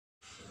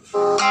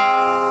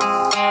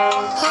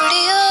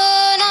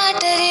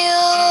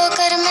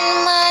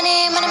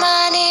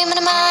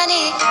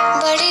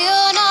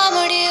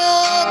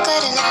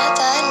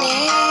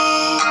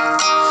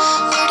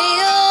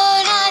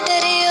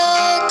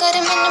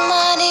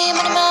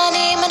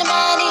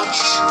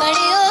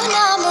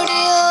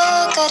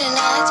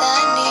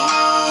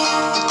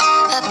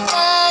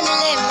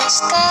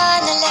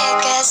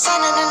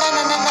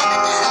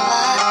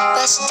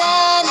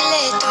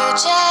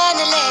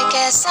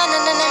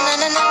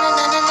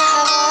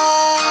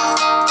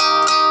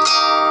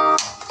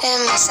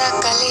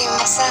masakali,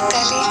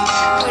 masakali,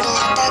 udu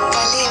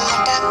matakali,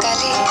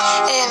 matakali,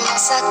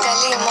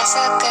 masakali,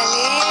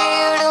 masakali,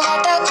 udu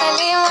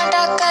matakali,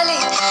 matakali,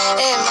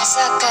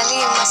 masakali,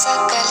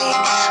 masakali,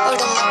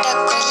 udu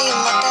matakali,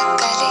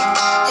 matakali,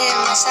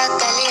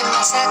 masakali,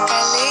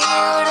 masakali,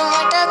 udu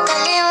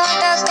matakali,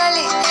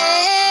 matakali.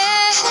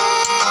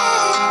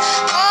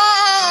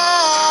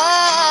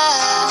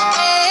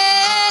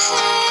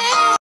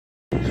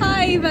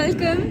 Hi,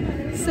 welcome.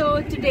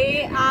 So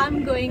today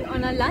I'm going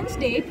on a lunch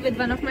date with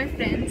one of my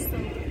friends. So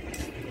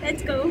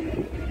let's go.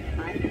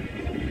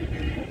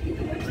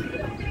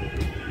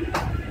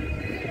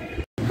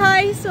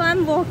 Hi, so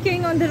I'm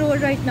walking on the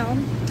road right now.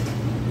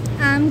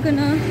 I'm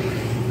gonna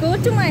go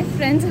to my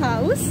friend's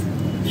house,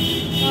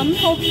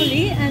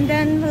 hopefully, and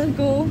then we'll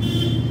go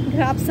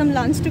grab some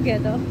lunch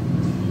together.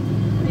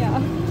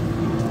 Yeah.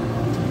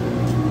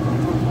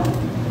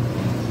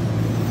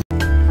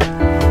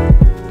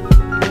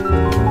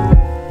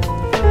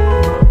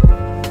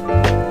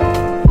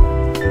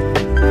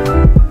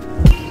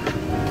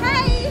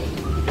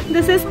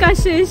 This is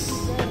Kashish.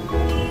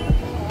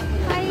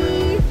 Hi.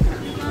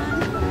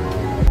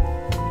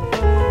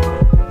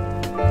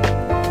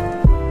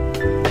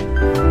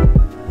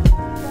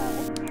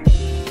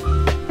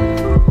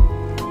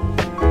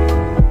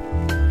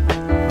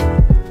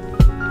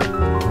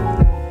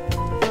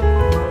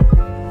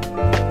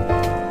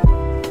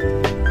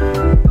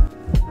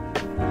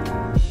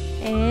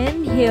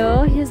 And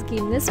here he's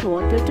giving us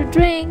water to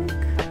drink.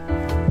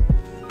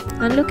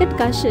 And look at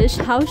Kashish,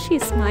 how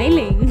she's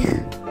smiling.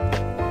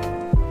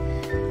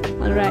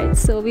 Alright,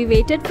 so we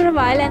waited for a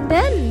while and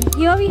then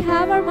here we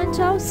have our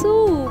Manchow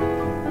soup.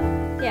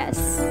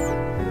 Yes.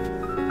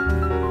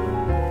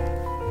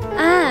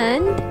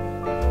 And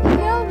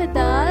here with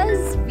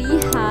us we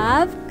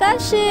have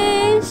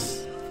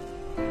Kashish.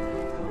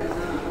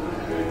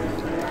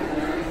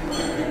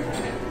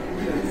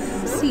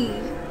 See.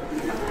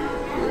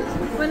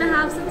 Wanna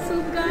have some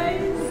soup,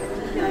 guys?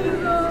 Here you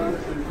go.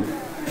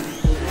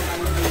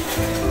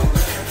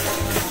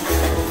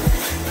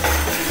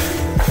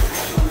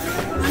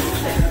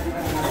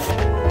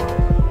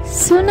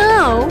 So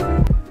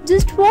now,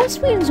 just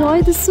watch me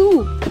enjoy the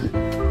soup,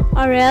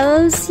 or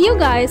else you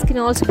guys can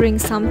also bring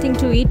something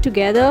to eat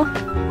together,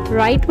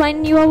 right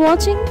when you are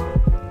watching.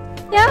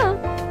 Yeah.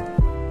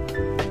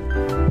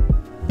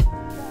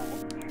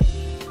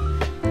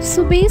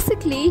 So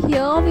basically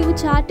here we were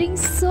chatting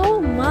so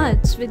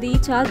much with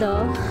each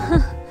other.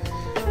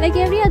 Like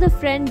every other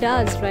friend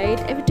does, right?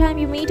 Every time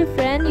you meet a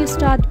friend, you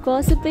start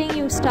gossiping,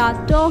 you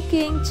start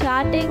talking,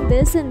 chatting,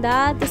 this and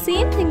that. The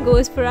same thing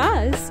goes for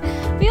us.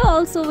 We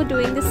also were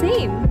doing the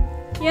same.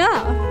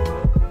 Yeah.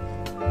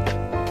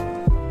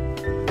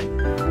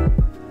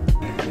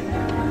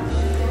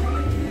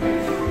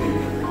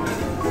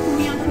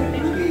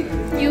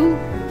 You?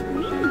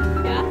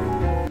 Yeah.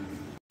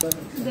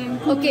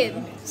 Okay,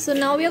 so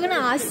now we are gonna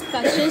ask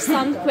Kashish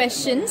some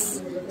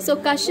questions. So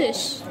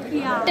Kashish,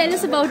 tell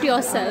us about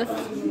yourself.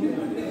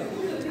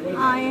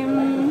 I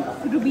am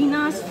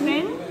Rubina's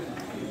friend,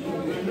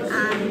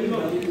 and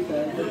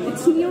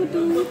it's new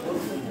to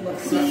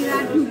see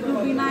that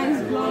Rubina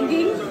is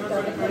vlogging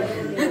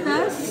with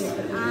us,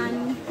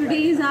 and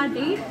today is our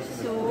date,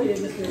 so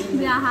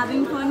we are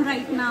having fun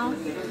right now.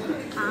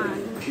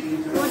 And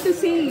what to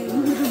say,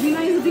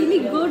 Rubina is a really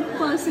good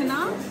person,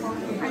 huh?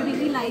 I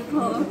really like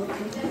her.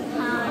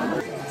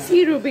 And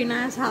see,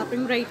 Rubina is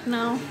happening right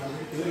now.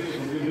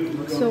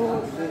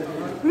 So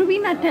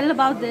Rubina, tell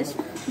about this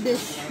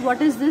dish.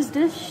 What is this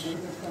dish?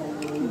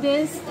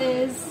 This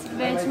is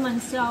veg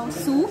Manchow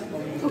soup.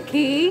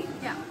 Okay.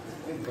 Yeah.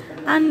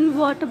 And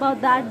what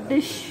about that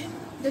dish?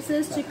 This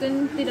is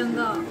chicken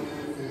tiranga.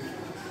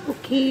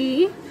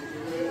 Okay.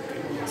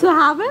 So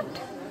have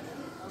it.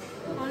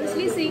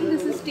 Honestly saying,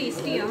 this is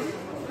tastier.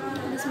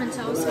 This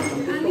Manchow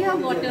soup. And we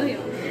have water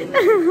here.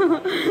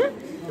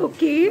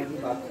 Okay.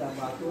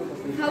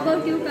 How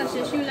about you,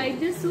 Kashish? You like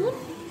this soup?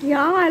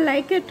 Yeah, I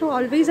like it.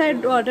 Always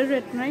I'd order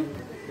it, right?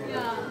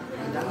 Yeah.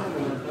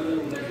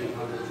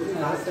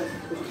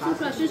 So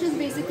Kashish is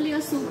basically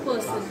a soup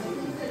person.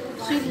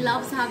 She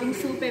loves having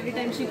soup every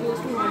time she goes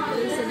to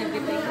hotels and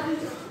everything.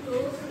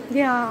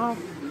 Yeah,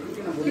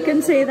 you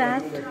can say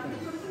that.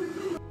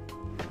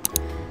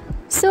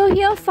 So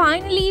here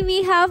finally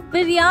we have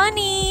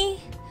biryani.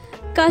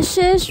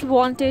 Kashish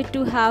wanted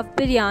to have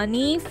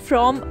biryani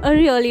from a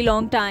really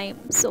long time.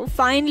 So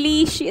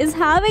finally she is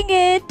having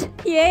it.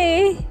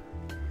 Yay!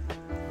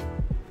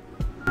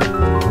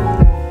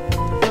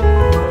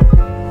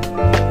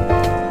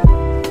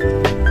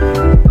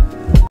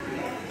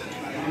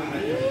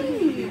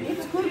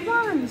 It's good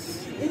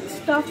ones. It's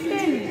stuffed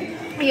in.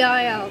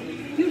 Yeah.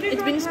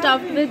 It's been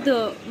stuffed with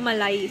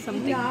malai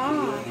something.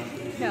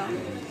 Yeah.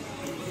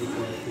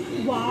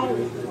 Wow.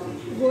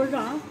 Good,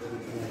 huh?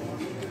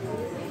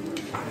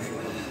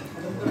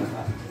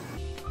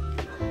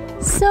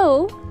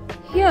 So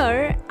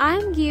here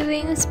I'm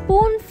giving a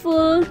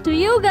spoonful to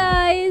you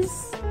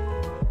guys.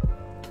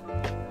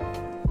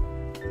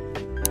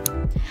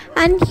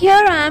 And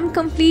here I am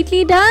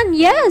completely done.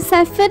 Yes,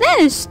 I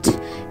finished.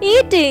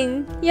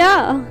 Eating,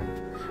 yeah.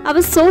 I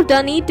was so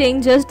done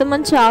eating just the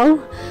manchow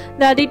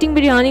that eating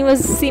biryani was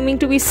seeming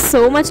to be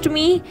so much to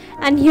me.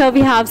 And here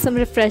we have some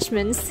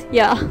refreshments,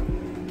 yeah.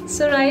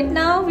 So right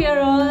now we are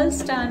all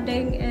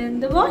standing in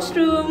the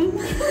washroom.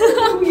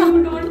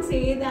 You don't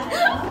say that.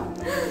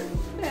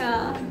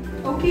 Yeah.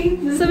 Okay.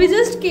 So we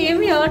just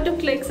came here to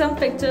click some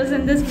pictures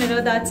in this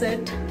mirror, that's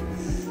it.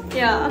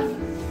 Yeah.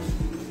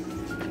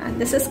 And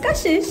this is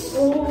Kashish.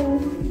 Oh.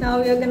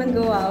 Now we are gonna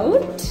go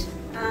out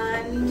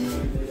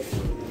and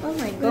oh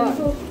my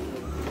god.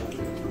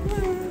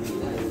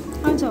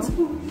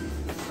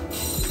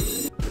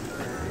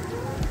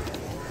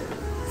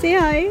 Say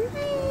hi.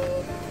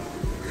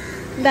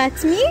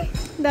 That's me.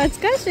 That's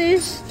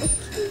Kashish.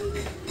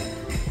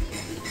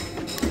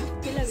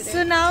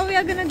 So now we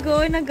are gonna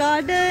go in a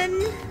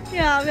garden.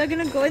 Yeah, we are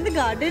gonna go in the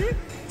garden,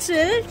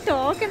 chill,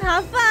 talk and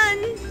have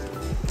fun.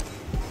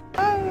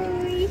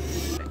 Bye.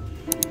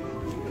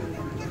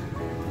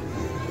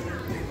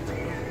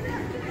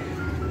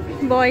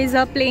 Boys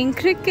are playing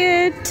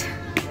cricket.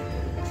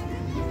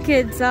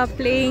 Kids are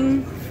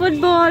playing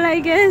football, I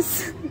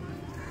guess.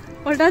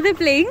 What are they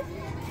playing?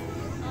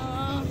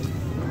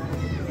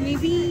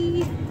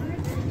 Maybe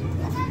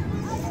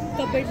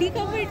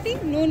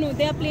kabaddi? No,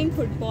 they are playing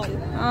football.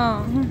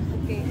 Oh.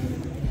 Okay.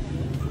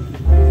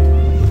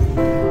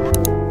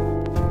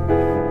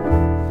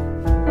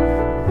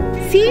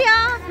 See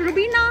ya,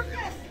 Rubina.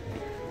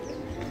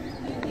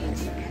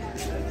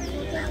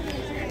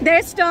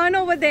 There's turn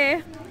over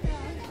there.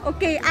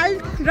 Okay, I'll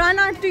run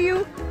after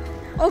you.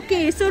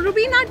 Okay, so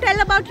Rubina, tell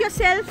about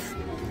yourself.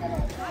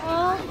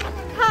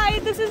 Hi,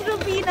 this is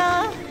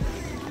Rubina.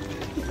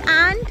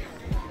 And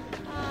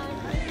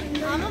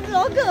I'm a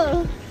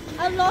vlogger.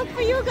 I vlog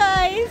for you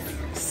guys.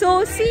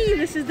 so see,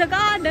 this is the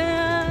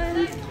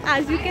garden.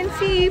 As you can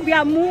see, we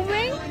are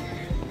moving.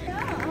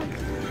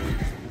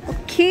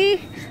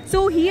 Okay,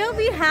 so here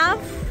we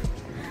have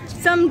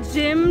some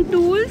gym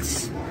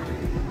tools.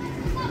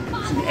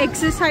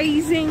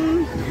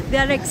 Exercising, they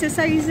are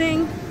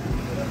exercising.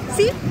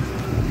 See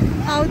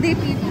how they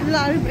people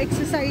are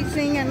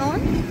exercising and all.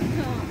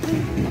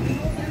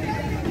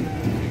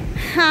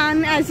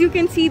 And as you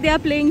can see, they are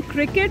playing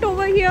cricket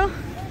over here.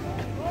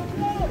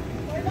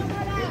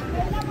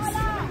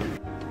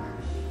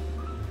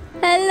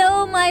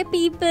 Hello, my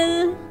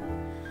people.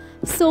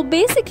 So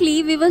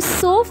basically, we were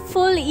so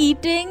full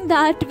eating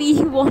that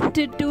we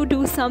wanted to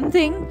do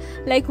something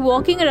like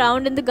walking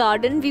around in the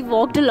garden. We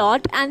walked a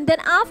lot, and then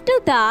after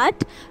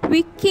that,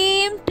 we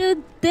came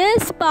to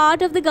this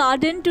part of the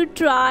garden to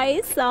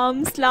try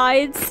some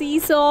slides,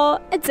 seesaw,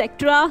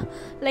 etc.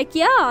 Like,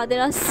 yeah,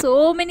 there are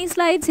so many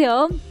slides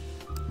here.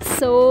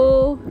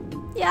 So,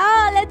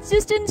 yeah, let's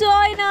just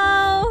enjoy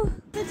now.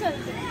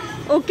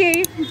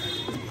 Okay.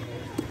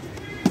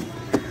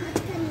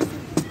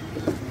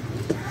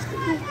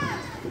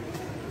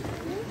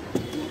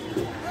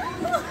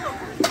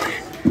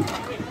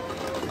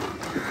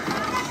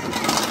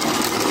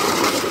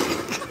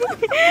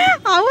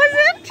 How was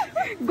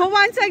it? Go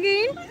once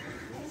again.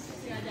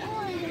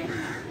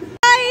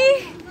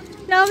 Hi.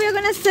 Now we are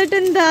gonna sit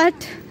in that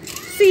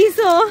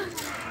seesaw.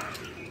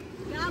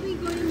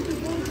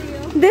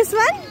 This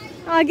one?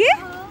 Aage?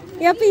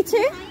 Yeah,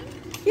 piche?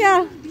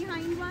 Yeah.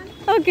 Behind one.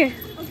 Okay.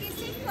 Okay,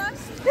 sit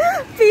first.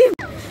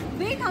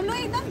 Wait, हम लोग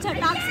एकदम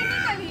झटाक से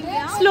नहीं करेंगे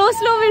यार.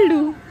 Slow will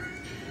do.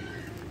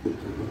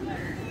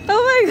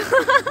 Oh my god.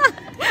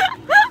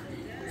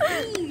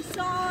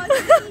 Seesaw.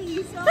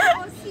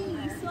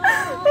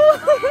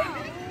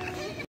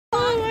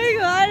 Oh my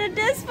god, it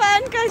is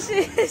fun,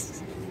 Kashish.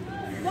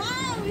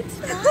 Wow, it's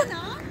fun,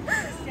 huh?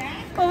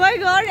 Oh my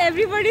god,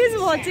 everybody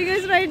is watching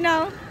us right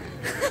now.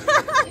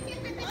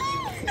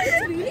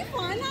 It's really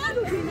fun, huh,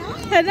 Rubina?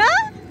 है ना?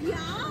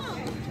 Yeah.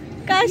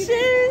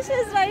 Kashish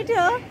is right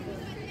here.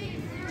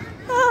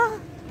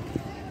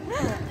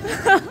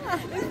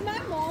 If my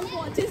mom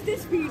watches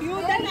this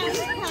video, then I'm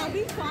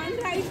having fun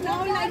right now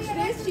like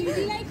this. She'll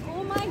be like,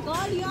 oh my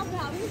god, you are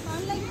having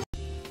fun like this.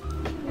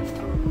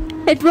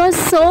 It was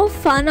so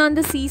fun on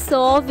the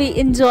seesaw. We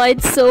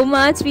enjoyed so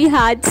much. We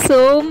had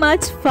so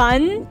much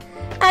fun.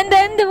 And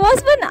then there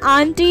was one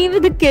auntie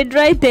with a kid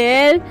right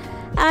there.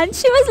 And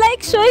she was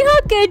like showing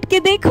her kid,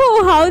 ki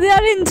dekho how they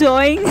are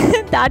enjoying.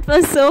 That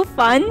was so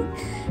fun.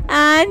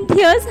 And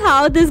here's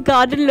how this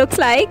garden looks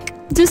like.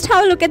 Just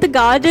have a look at the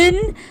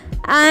garden.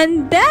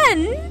 And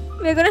then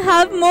we're gonna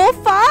have more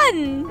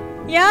fun.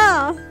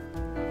 Yeah.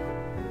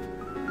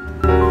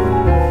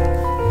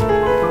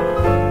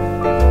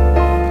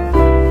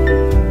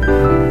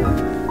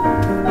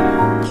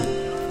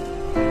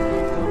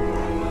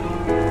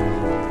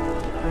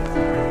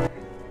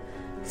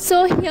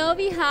 So here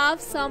we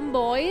have some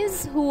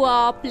boys who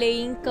are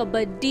playing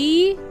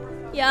kabaddi.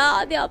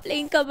 Yeah, they are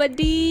playing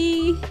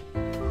kabaddi.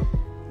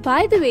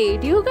 By the way,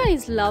 do you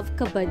guys love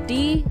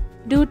kabaddi?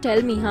 Do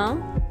tell me, huh?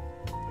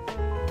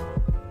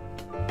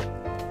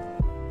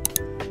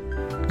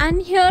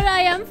 And here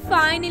I am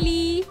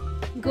finally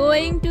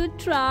going to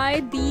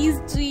try these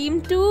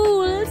dream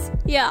tools.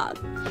 Yeah,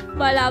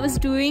 while I was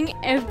doing,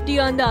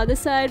 FD on the other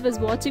side was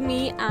watching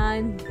me,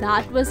 and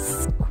that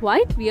was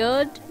quite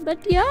weird. But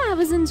yeah, I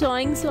was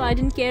enjoying, so I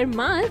didn't care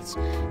much.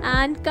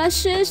 And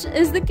Kashish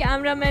is the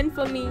cameraman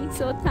for me,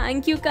 so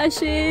thank you,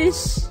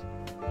 Kashish.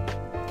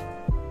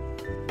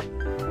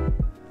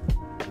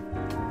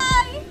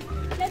 Hi,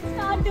 let's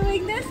start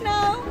doing this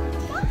now.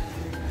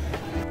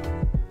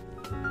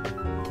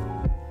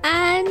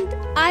 And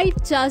I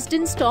just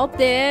didn't stop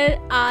there.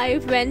 I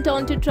went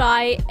on to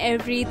try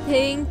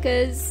everything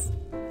because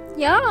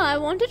yeah, I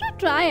wanted to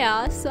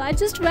try so I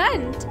just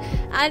went.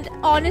 And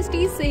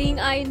honestly saying,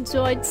 I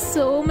enjoyed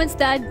so much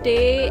that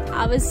day.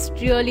 I was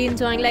really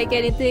enjoying like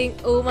anything.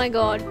 Oh my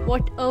god,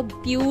 what a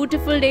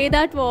beautiful day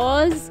that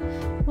was.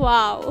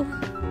 Wow.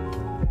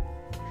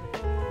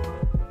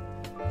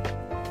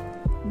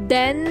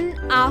 Then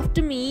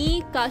after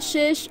me,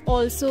 Kashish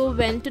also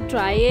went to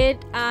try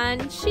it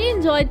and she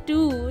enjoyed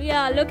too.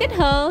 Yeah, look at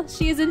her.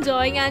 She is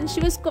enjoying and she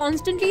was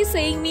constantly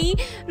saying me,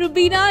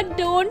 Rubina,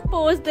 don't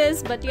post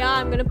this. But yeah,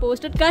 I'm gonna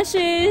post it,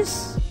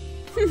 Kashish.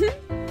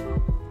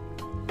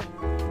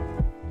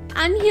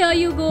 And here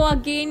you go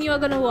again. You are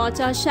gonna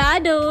watch our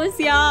shadows.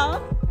 Yeah.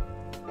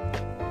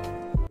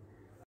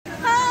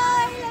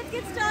 Hi, let's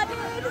get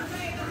started.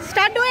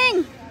 Start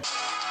doing.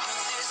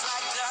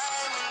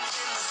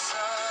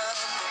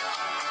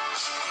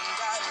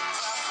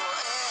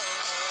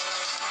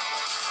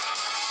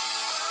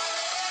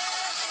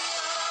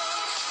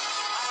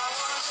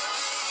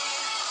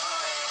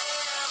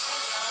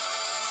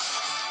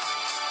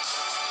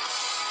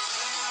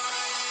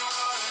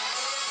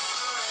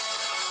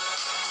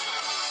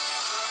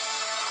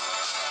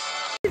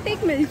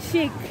 Take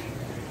milkshake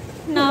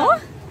Now?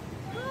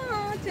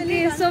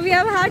 okay, so we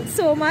have had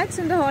so much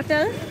in the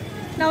hotel.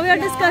 Now we are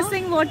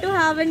discussing what to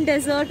have in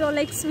dessert or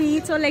like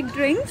sweets or like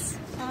drinks.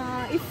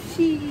 If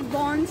she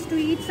wants to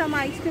eat some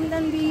ice cream,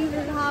 then we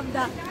will have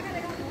that.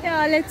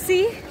 Yeah, let's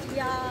see.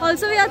 Yeah.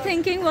 Also we are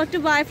thinking what to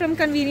buy from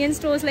convenience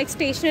stores like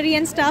stationery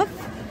and stuff.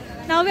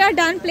 Now we are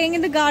done playing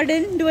in the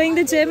garden, doing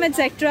the gym,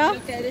 etc.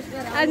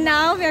 And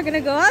now we are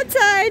gonna go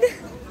outside.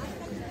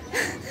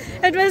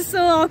 It was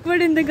so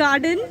awkward in the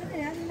garden.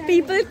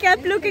 People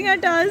kept looking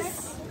at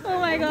us. Oh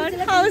my god.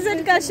 How is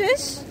it,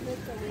 Kashish?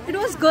 It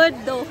was good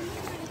though.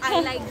 I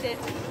liked it.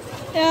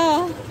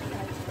 Yeah.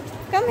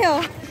 Come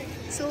here.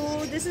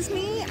 So this is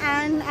me,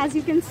 and as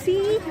you can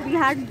see, we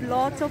had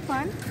lots of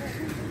fun.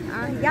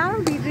 Yeah,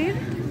 we did.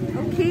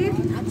 Okay.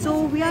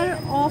 So we are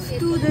off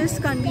to this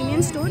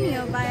convenience store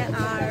nearby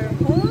our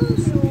home.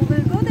 So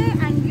we'll go there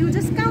and you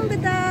just come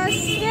with us.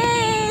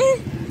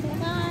 Yay!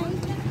 Bye.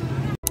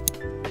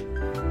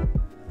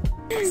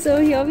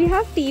 So here we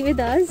have tea with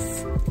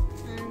us.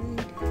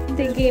 And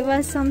they gave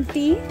us some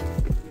tea.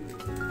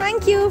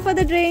 Thank you for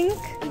the drink.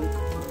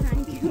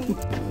 Thank you.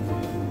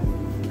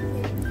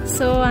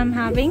 So I'm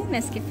having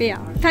Nescafe.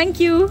 Thank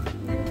you.